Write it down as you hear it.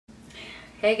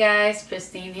Hey guys,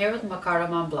 Christine here with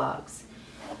Macardamom Blogs.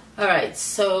 Alright,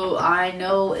 so I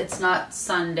know it's not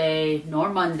Sunday nor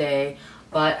Monday,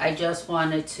 but I just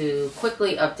wanted to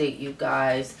quickly update you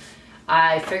guys.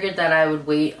 I figured that I would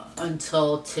wait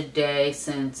until today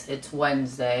since it's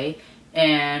Wednesday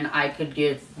and I could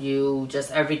give you just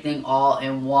everything all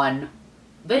in one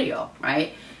video,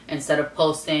 right? Instead of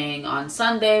posting on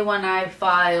Sunday when I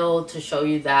filed to show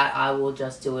you that, I will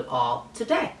just do it all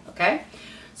today, okay?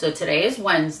 So today is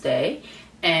Wednesday,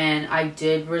 and I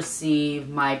did receive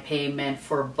my payment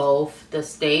for both the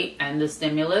state and the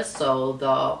stimulus. So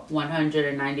the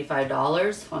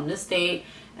 $195 from the state,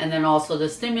 and then also the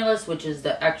stimulus, which is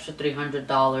the extra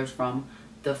 $300 from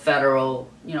the federal,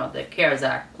 the CARES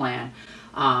Act plan,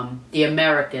 the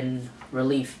American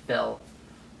Relief Bill.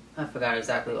 I forgot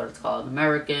exactly what it's called.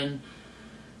 American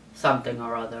something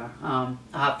or other. I'll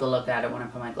have to look at it when I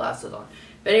put my glasses on.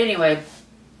 But anyway,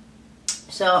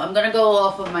 so I'm going to go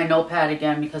off of my notepad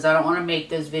again because I don't want to make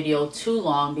this video too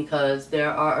long because there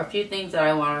are a few things that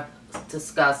I want to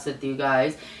discuss with you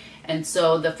guys. And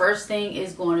so the first thing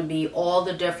is going to be all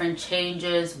the different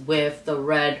changes with the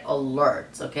red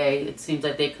alerts, okay? It seems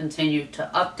like they continue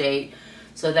to update.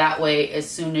 So that way, as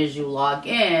soon as you log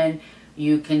in,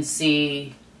 you can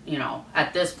see,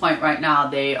 at this point right now,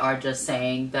 they are just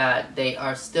saying that they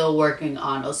are still working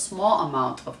on a small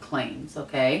amount of claims,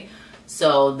 okay?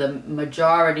 So the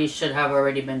majority should have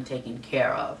already been taken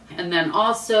care of. And then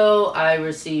also I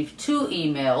received 2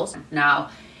 emails. Now,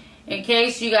 in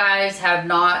case you guys have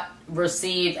not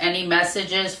received any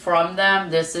messages from them,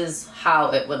 this is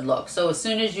how it would look. So as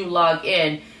soon as you log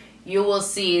in, you will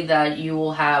see that you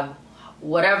will have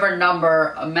whatever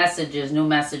number of messages, new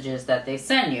messages that they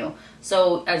send you.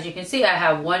 So as you can see, I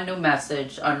have 1 new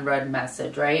message, unread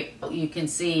message, right? You can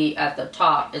see at the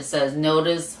top, it says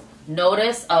notice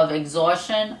of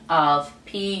exhaustion of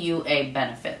PUA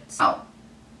benefits. Now,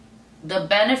 the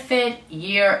benefit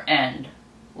year end,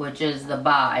 which is the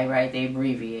BY, right? They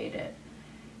abbreviate it.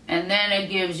 And then it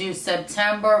gives you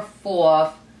September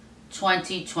 4th,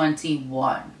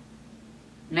 2021.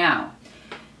 Now,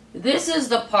 this is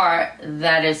the part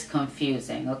that is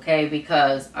confusing, okay?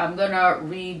 Because I'm going to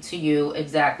read to you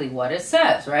exactly what it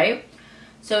says, right?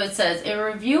 So it says, a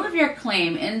review of your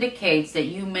claim indicates that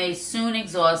you may soon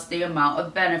exhaust the amount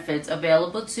of benefits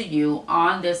available to you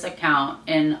on this account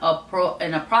in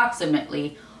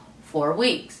approximately 4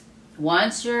 weeks.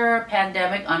 Once your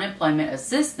Pandemic Unemployment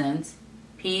Assistance,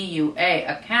 PUA,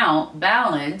 account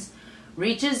balance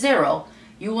reaches 0,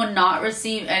 you will not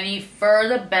receive any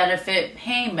further benefit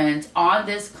payments on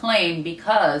this claim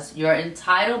because your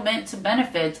entitlement to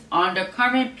benefits under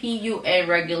current PUA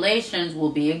regulations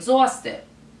will be exhausted.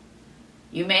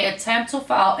 You may attempt to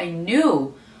file a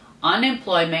new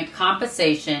unemployment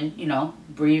compensation,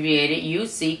 abbreviated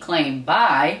UC claim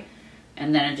by,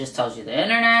 and then it just tells you the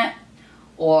internet,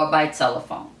 or by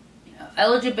telephone.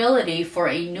 Eligibility for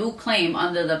a new claim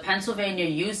under the Pennsylvania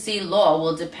UC law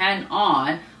will depend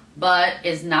on, but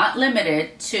is not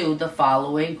limited to, the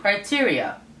following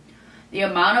criteria. The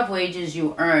amount of wages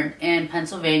you earned in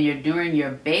Pennsylvania during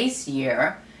your base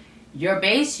year. Your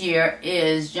base year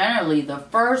is generally the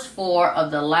first 4 of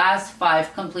the last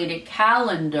 5 completed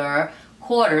calendar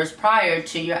quarters prior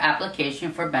to your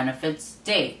application for benefits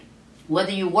date.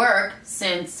 Whether you work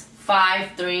since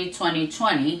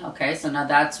 5/3/2020, okay, so now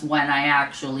that's when I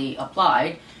actually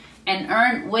applied, and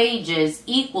earned wages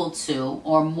equal to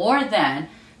or more than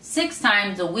 6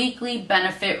 times the weekly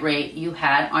benefit rate you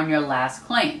had on your last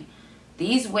claim.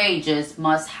 These wages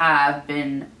must have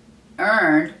been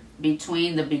earned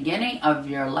between the beginning of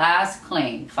your last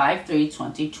claim,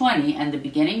 5/3/2020, and the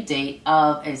beginning date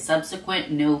of a subsequent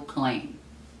new claim.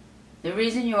 The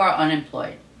reason you are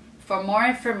unemployed. For more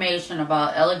information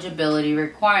about eligibility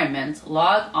requirements,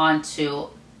 log on to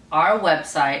our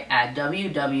website at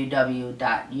www.uc.pa.gov.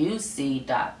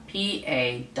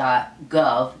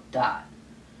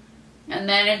 And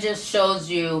then it just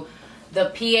shows you the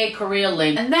PA career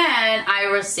link. And then I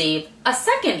received a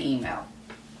second email.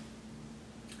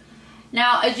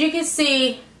 Now, as you can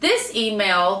see, this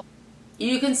email,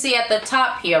 you can see at the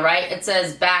top here, right? It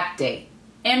says backdate.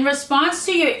 In response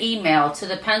to your email to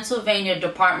the Pennsylvania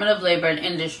Department of Labor and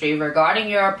Industry regarding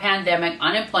your Pandemic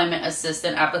Unemployment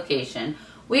Assistance application,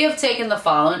 we have taken the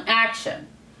following action.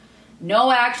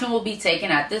 No action will be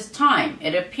taken at this time.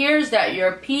 It appears that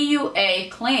your PUA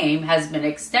claim has been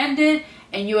extended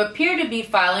and you appear to be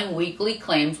filing weekly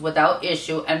claims without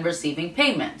issue and receiving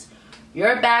payments.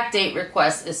 Your backdate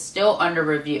request is still under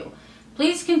review.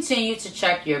 Please continue to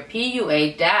check your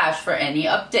PUA- for any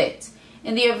updates.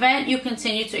 In the event you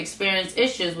continue to experience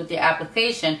issues with your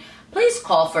application, please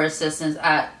call for assistance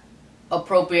at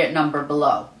appropriate number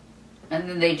below. And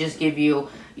then they just give you,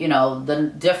 you know, the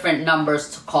different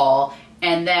numbers to call.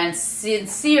 And then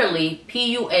sincerely,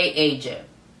 PUA agent.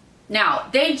 Now,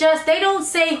 they don't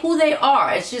say who they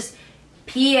are. It's just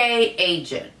PA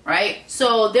agent, right?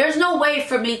 So there's no way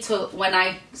for me to, when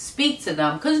I speak to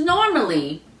them, because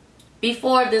normally,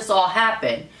 before this all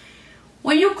happened,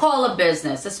 when you call a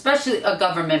business, especially a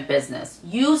government business,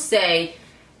 you say,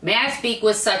 may I speak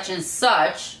with such and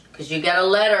such, because you get a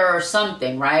letter or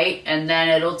something, right? And then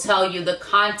it'll tell you the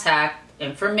contact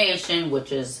information,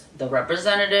 which is the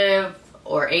representative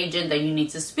or agent that you need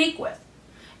to speak with,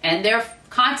 and their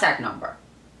contact number.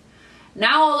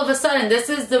 Now all of a sudden, this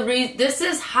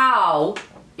is how,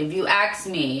 if you ask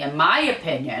me, in my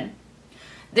opinion,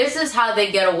 this is how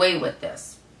they get away with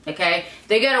this. Okay,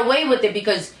 they get away with it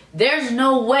because there's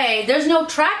no way, there's no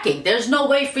tracking. There's no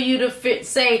way for you to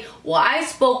say, well, I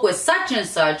spoke with such and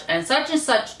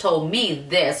such told me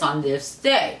this on this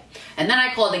day. And then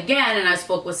I called again and I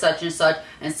spoke with such and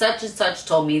such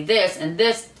told me this and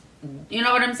this. You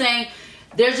know what I'm saying?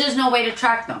 There's just no way to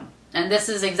track them. And this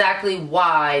is exactly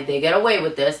why they get away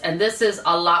with this. And this is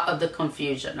a lot of the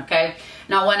confusion, okay?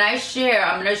 Now, when I share,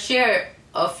 I'm going to share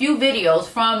a few videos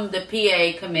from the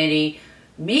PA committee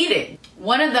meeting.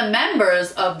 One of the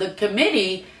members of the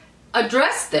committee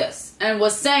addressed this and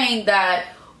was saying that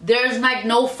there's like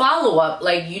no follow-up,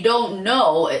 like you don't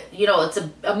know, you know, it's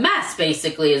a mess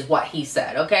basically is what he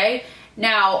said, okay?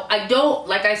 Now,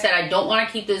 like I said, I don't want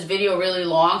to keep this video really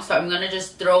long, so I'm going to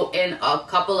just throw in a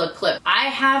couple of clips. I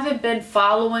haven't been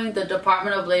following the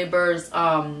Department of Labor's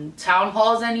town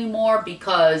halls anymore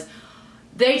because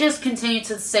they just continue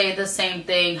to say the same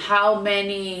thing.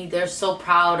 They're so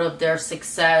proud of their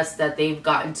success that they've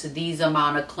gotten to these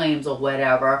amount of claims or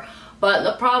whatever. But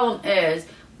the problem is,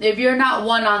 if you're not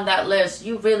one on that list,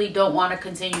 you really don't want to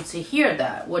continue to hear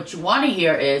that. What you want to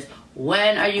hear is,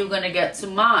 when are you going to get to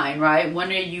mine, right? When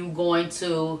are you going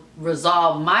to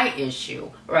resolve my issue,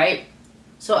 right?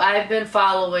 So I've been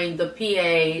following the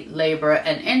PA Labor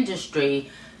and Industry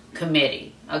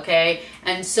Committee, okay?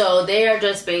 And so they are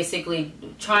just basically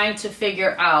trying to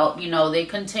figure out, you know, they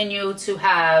continue to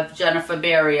have Jennifer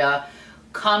Berrier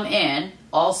come in,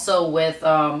 also with,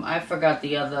 I forgot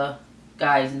the other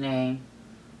guy's name.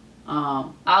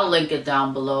 I'll link it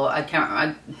down below.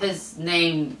 His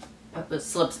name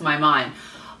slips my mind,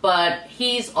 but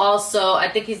he's also, I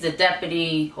think he's the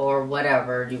deputy or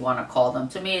whatever you want to call them.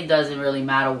 To me, it doesn't really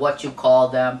matter what you call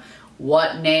them,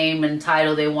 what name and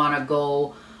title they want to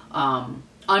go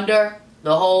under.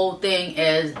 The whole thing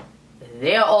is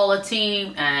they're all a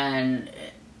team, and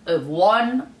if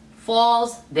one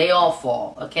falls, they all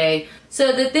fall, okay?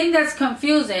 So the thing that's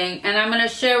confusing, and I'm going to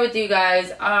share with you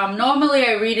guys, normally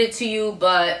I read it to you,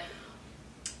 but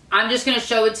I'm just going to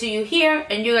show it to you here,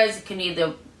 and you guys can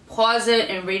either pause it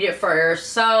and read it for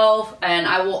yourself, and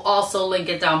I will also link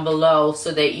it down below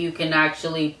so that you can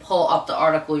actually pull up the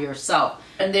article yourself.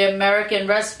 And the American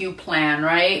Rescue Plan,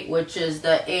 right, which is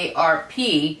the ARP,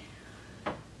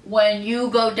 when you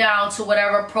go down to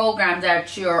whatever program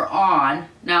that you're on,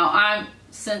 now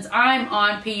since I'm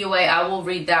on PUA, I will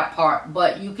read that part,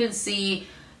 but you can see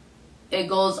it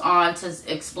goes on to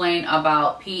explain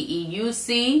about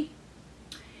PEUC,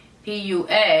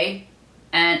 PUA,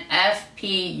 and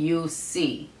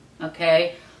FPUC,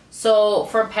 okay? So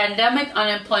for pandemic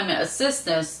unemployment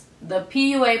assistance, the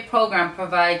PUA program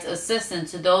provides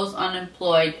assistance to those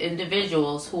unemployed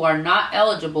individuals who are not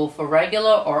eligible for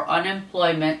regular or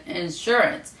unemployment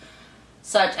insurance,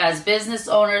 such as business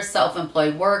owners,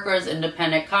 self-employed workers,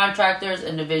 independent contractors,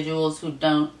 individuals who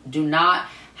do not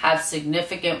have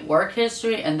significant work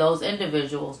history, and those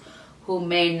individuals who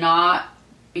may not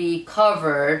be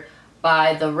covered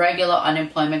by the regular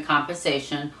unemployment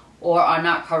compensation or are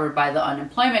not covered by the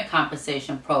unemployment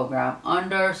compensation program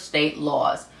under state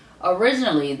laws.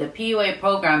 Originally, the PUA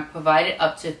program provided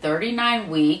up to 39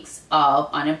 weeks of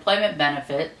unemployment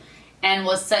benefit and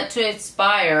was set to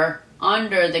expire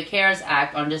under the CARES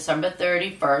Act on December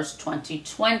 31st,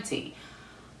 2020.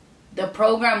 The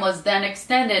program was then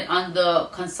extended under the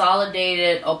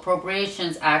Consolidated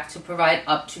Appropriations Act to provide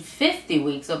up to 50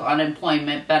 weeks of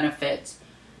unemployment benefits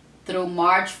through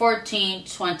March 14,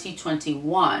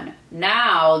 2021.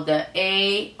 Now, the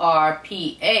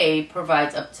ARPA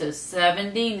provides up to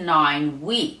 79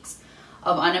 weeks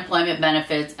of unemployment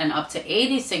benefits and up to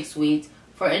 86 weeks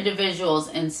for individuals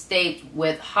in states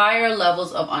with higher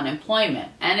levels of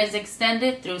unemployment, and is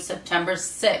extended through September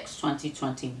 6,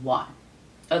 2021.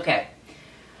 Okay.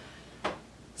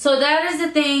 So that is the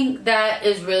thing that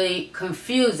is really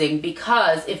confusing,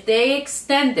 because if they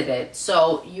extended it,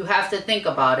 so you have to think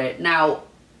about it. Now,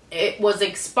 it was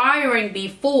expiring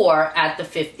before at the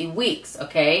 50 weeks,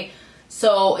 okay?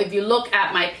 So if you look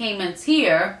at my payments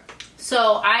here,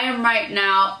 so I am right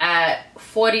now at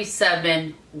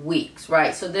 47 weeks,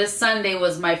 right? So this Sunday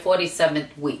was my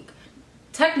 47th week.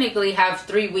 Technically have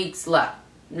 3 weeks left.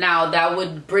 Now that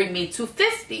would bring me to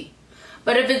 50.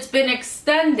 But if it's been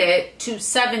extended to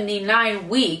 79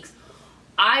 weeks,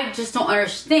 I just don't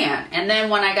understand. And then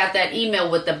when I got that email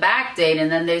with the back date,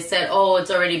 and then they said, oh, it's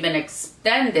already been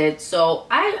extended. So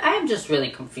I'm just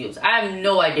really confused. I have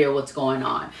no idea what's going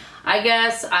on. I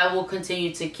guess I will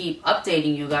continue to keep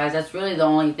updating you guys. That's really the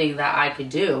only thing that I could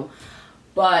do.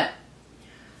 But,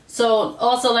 so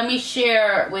also let me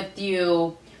share with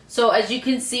you. So as you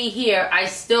can see here, I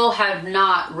still have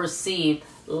not received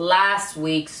last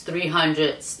week's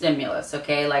 300 stimulus,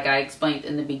 okay, like I explained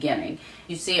in the beginning.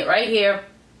 You see it right here.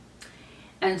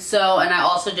 And I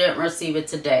also didn't receive it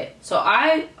today. So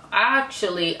I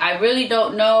really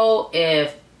don't know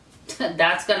if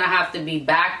that's gonna have to be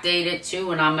backdated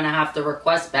too, and I'm gonna have to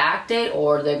request backdate,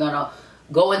 or they're gonna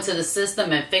go into the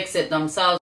system and fix it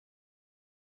themselves.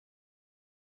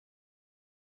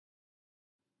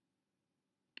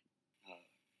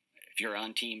 If you're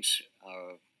on Teams,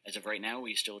 as of right now,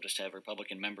 we still just have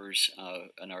Republican members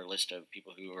on our list of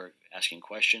people who are asking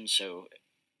questions. So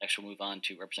next we'll move on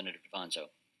to Representative DeVonzo.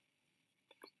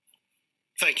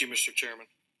 Thank you, Mr. Chairman.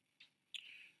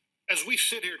 As we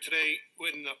sit here today,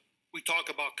 when we talk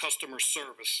about customer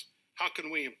service, how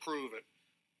can we improve it?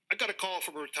 I got a call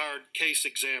from a retired case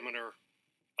examiner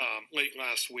late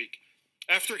last week.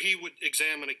 After he would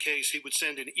examine a case, he would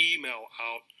send an email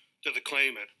out to the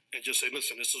claimant and just say,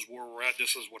 listen, this is where we're at.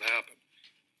 This is what happened.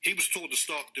 He was told to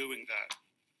stop doing that.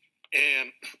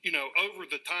 And, you know, over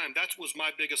the time, that was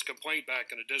my biggest complaint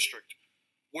back in the district.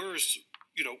 Where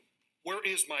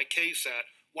is my case at?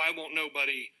 Why won't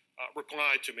nobody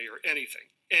reply to me or anything?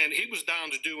 And he was down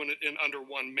to doing it in under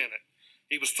 1 minute.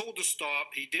 He was told to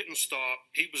stop. He didn't stop.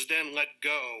 He was then let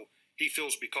go. He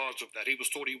feels because of that. He was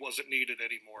told he wasn't needed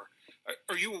anymore.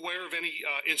 Are you aware of any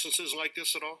instances like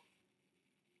this at all?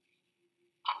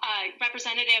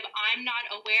 Representative, I'm not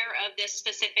aware of this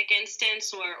specific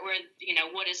instance or you know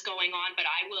what is going on, but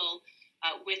I will,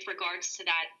 with regards to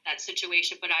that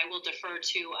situation, but I will defer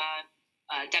to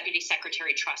Deputy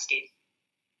Secretary Trusky.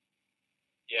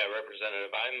 Yeah,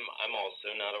 Representative, I'm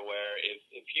also not aware.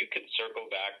 If you could circle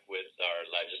back with our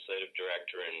legislative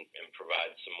director and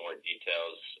provide some more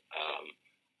details,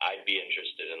 I'd be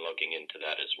interested in looking into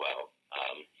that as well.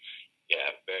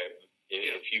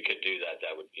 If you could do that,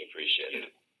 that would be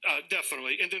appreciated.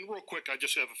 Definitely. And then real quick, I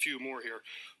just have a few more here.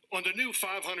 On the new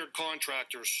 500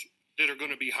 contractors that are going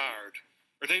to be hired,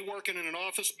 are they working in an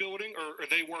office building or are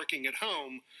they working at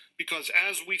home? Because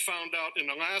as we found out in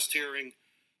the last hearing,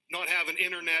 not having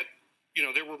internet, you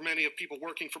know, there were many of people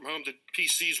working from home that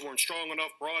PCs weren't strong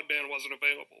enough, broadband wasn't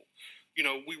available. You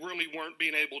know, we really weren't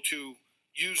being able to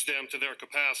use them to their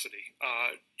capacity.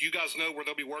 Do you guys know where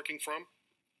they'll be working from?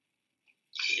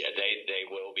 Yeah, they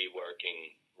will be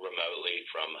working remotely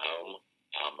from home.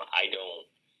 I don't,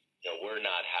 we're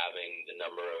not having the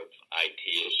number of IT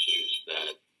issues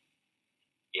that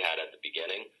we had at the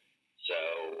beginning. So,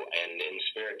 and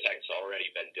Spirit Tech's already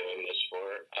been doing this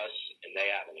for us, and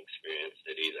they haven't experienced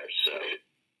it either. So it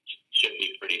should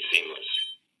be pretty seamless.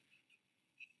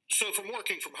 So from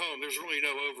working from home, there's really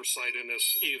no oversight in this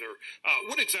either.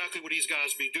 What exactly would these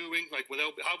guys be doing? Like,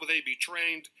 how would they be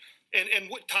trained? And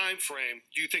what time frame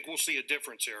do you think we'll see a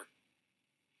difference here?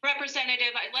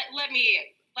 Representative, let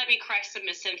me correct some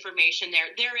misinformation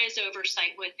there. There is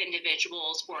oversight with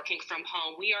individuals working from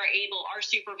home. Our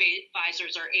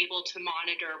supervisors are able to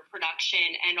monitor production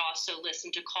and also listen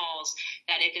to calls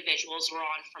that individuals were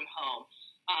on from home.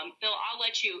 Bill, I'll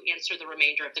let you answer the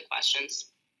remainder of the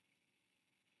questions.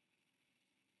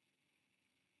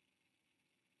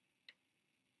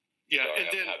 Yeah, Sorry,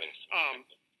 and then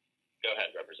go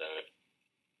ahead, Representative.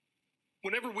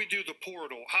 Whenever we do the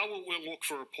portal, how will we look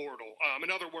for a portal? In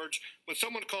other words, when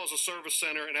someone calls a service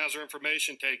center and has their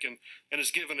information taken and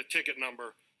is given a ticket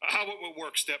number, how it will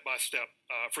work step by step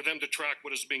for them to track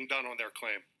what is being done on their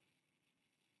claim?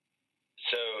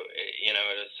 So,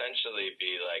 it'd essentially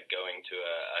be like going to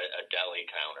a deli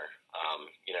counter.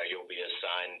 You'll be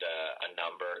assigned a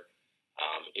number.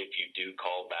 If you do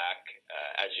call back,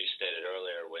 as you stated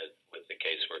earlier with the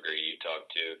caseworker you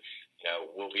talked to,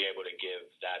 we'll be able to give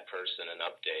that person an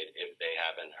update if they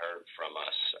haven't heard from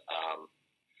us.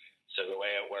 So the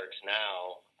way it works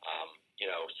now,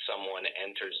 someone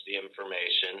enters the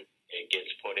information, it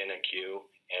gets put in a queue,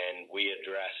 and we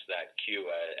address that queue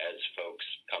as folks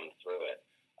come through it.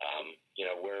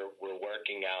 We're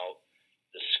working out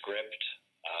the script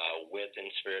with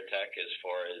Inspiritech as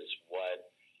far as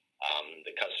what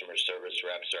the customer service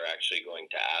reps are actually going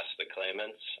to ask the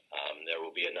claimants. There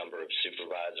will be a number of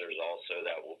supervisors also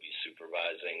that will be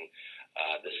supervising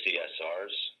the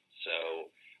CSRs. So,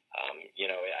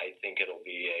 I think it'll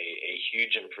be a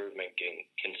huge improvement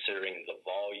considering the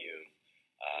volume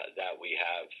that we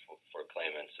have for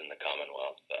claimants in the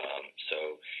Commonwealth.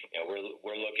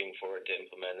 We're looking forward to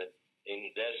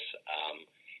implementing this.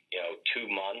 2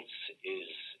 months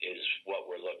is what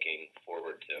we're looking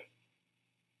forward to.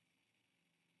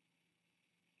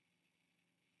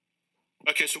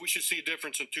 Okay, so we should see a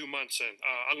difference in 2 months then.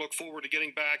 I look forward to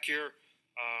getting back here,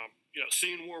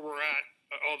 seeing where we're at.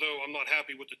 Although I'm not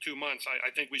happy with the 2 months,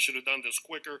 I think we should have done this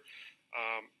quicker.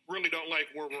 Really don't like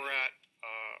where we're at.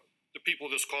 The people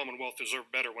of this Commonwealth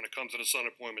deserve better when it comes to this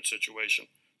unemployment situation.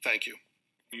 Thank you.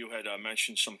 You had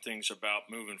mentioned some things about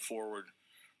moving forward,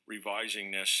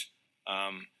 revising this.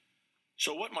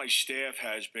 So what my staff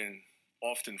has been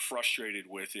often frustrated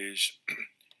with is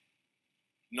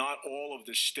not all of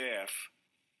the staff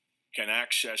can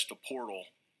access the portal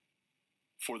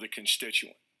for the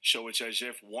constituent. So it's as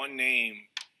if one name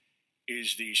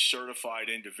is the certified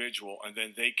individual and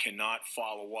then they cannot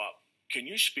follow up. Can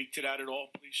you speak to that at all,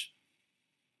 please?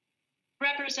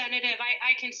 Representative,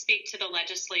 I can speak to the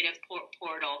legislative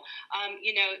portal.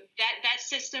 That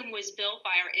system was built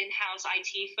by our in-house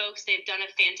IT folks. They've done a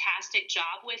fantastic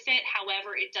job with it.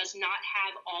 However, it does not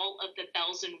have all of the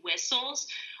bells and whistles.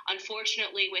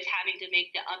 Unfortunately, with having to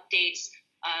make the updates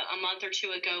a month or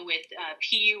two ago with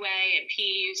PUA and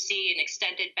PUC and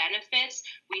extended benefits,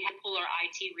 we had to pull our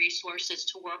IT resources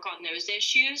to work on those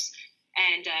issues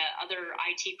and other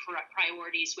IT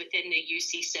priorities within the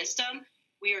UC system.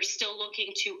 We are still looking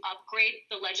to upgrade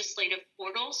the legislative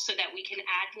portal so that we can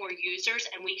add more users,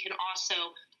 and we can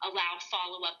also allow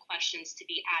follow-up questions to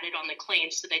be added on the claim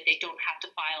so that they don't have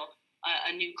to file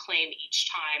a new claim each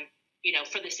time,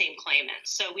 for the same claimant.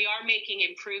 So we are making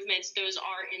improvements. Those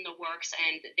are in the works,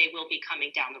 and they will be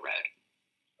coming down the road.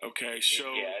 Okay, so...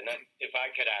 Yeah, and if I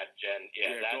could add, Jen,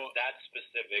 that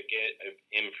specific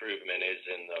improvement is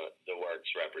in the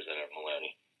works, Representative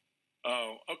Maloney.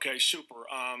 Oh, okay, super.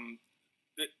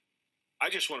 I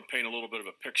just want to paint a little bit of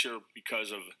a picture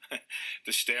because of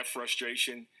the staff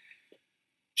frustration.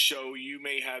 So you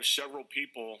may have several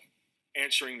people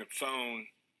answering the phone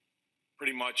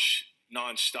pretty much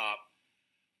nonstop.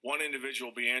 One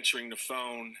individual will be answering the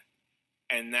phone,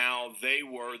 and now they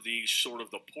were the sort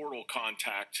of the portal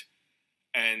contact,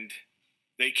 and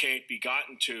they can't be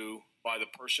gotten to by the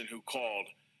person who called.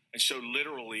 And so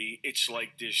literally it's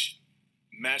like this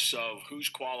mess of who's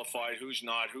qualified, who's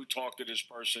not, who talked to this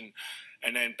person,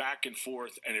 and then back and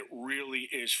forth, and it really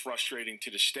is frustrating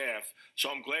to the staff. So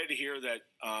I'm glad to hear that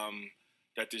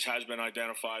that this has been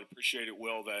identified. Appreciate it,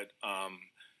 Will, that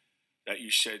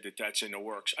you said that that's in the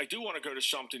works. I do want to go to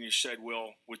something you said,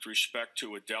 Will, with respect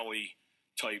to a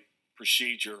deli-type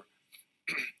procedure.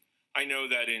 I know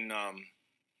that in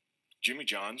Jimmy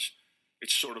John's,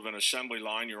 it's sort of an assembly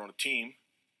line. You're on a team.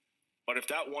 But if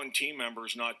that one team member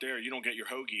is not there, you don't get your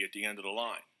hoagie at the end of the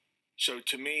line. So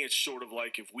to me, it's sort of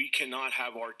like if we cannot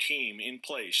have our team in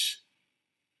place,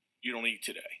 you don't eat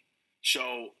today.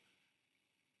 So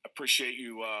appreciate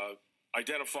you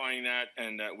identifying that,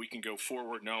 and that we can go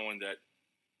forward knowing that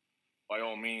by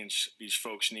all means, these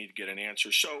folks need to get an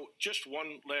answer. So just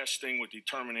one last thing with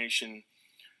determination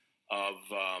of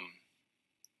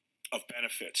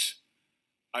benefits.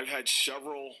 I've had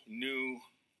several new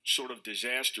sort of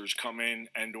disasters come in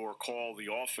and or call the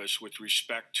office with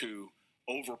respect to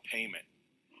overpayment.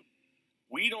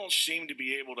 We don't seem to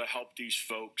be able to help these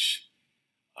folks,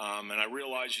 and I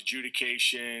realize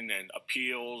adjudication and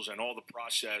appeals and all the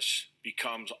process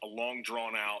becomes a long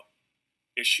drawn out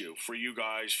issue for you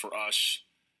guys, for us,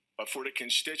 but for the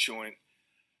constituent.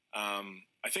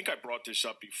 I think I brought this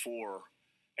up before,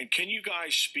 and can you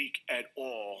guys speak at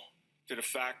all to the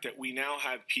fact that we now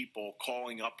have people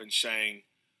calling up and saying,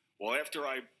 well, after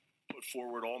I put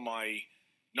forward all my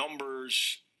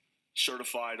numbers,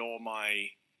 certified all my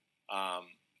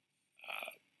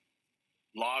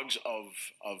logs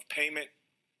of payment,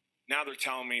 now they're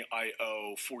telling me I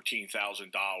owe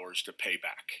 $14,000 to pay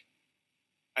back.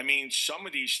 I mean, some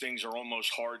of these things are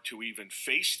almost hard to even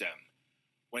face them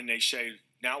when they say,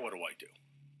 now what do I do?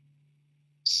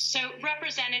 So,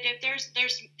 Representative,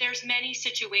 there's many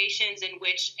situations in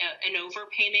which an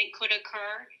overpayment could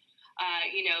occur.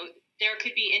 There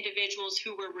could be individuals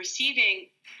who were receiving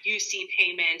UC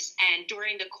payments, and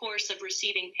during the course of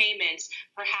receiving payments,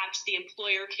 perhaps the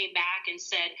employer came back and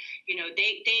said,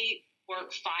 they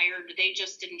weren't fired, they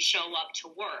just didn't show up to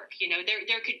work. You know,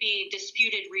 there could be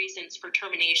disputed reasons for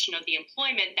termination of the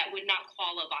employment that would not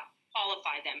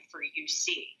qualify them for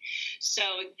UC. So,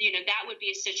 you know, that would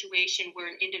be a situation where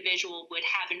an individual would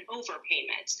have an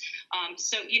overpayment.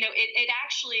 So, you know, it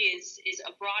actually is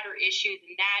a broader issue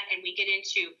than that, and we get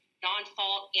into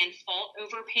non-fault and fault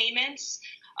overpayments.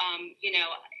 You know,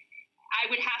 I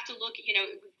would have to look, you know,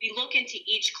 we look into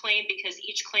each claim because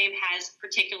each claim has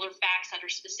particular facts that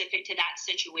are specific to that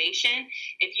situation.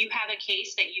 If you have a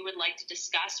case that you would like to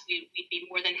discuss, we'd be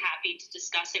more than happy to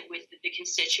discuss it with the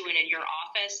constituent in your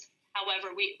office.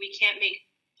 However, we can't make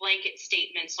blanket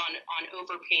statements on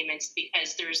overpayments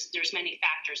because there's many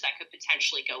factors that could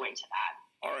potentially go into that.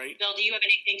 All right. Bill, do you have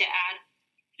anything to add?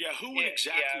 Yeah, who would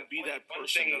exactly be that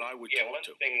person that I would talk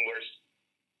to?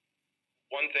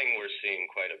 One thing we're seeing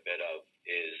quite a bit of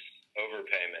is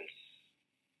overpayments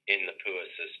in the PUA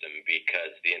system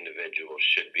because the individual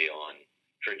should be on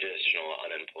traditional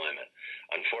unemployment.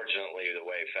 Unfortunately, the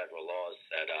way federal law is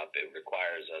set up, it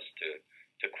requires us to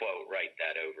quote, write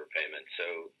that overpayment.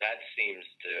 So that seems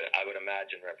to, I would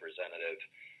imagine, Representative,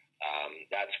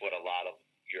 that's what a lot of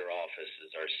your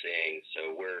offices are seeing.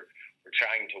 So we're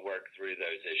trying to work through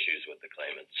those issues with the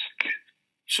claimants.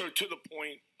 So to the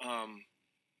point,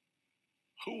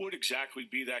 who would exactly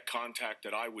be that contact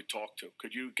that I would talk to?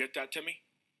 Could you get that to me?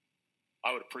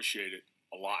 I would appreciate it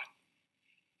a lot.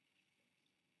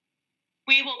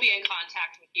 We will be in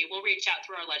contact with you. We'll reach out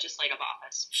through our legislative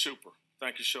office. Super.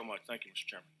 Thank you so much. Thank you, Mr.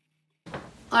 Chairman.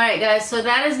 All right, guys. So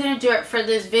that is going to do it for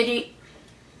this video.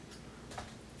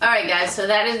 All right, guys. So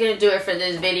that is going to do it for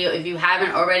this video. If you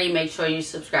haven't already, make sure you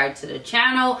subscribe to the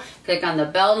channel. Click on the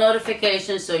bell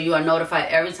notification so you are notified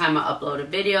every time I upload a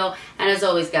video. And as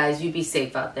always, guys, you be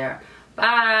safe out there.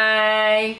 Bye.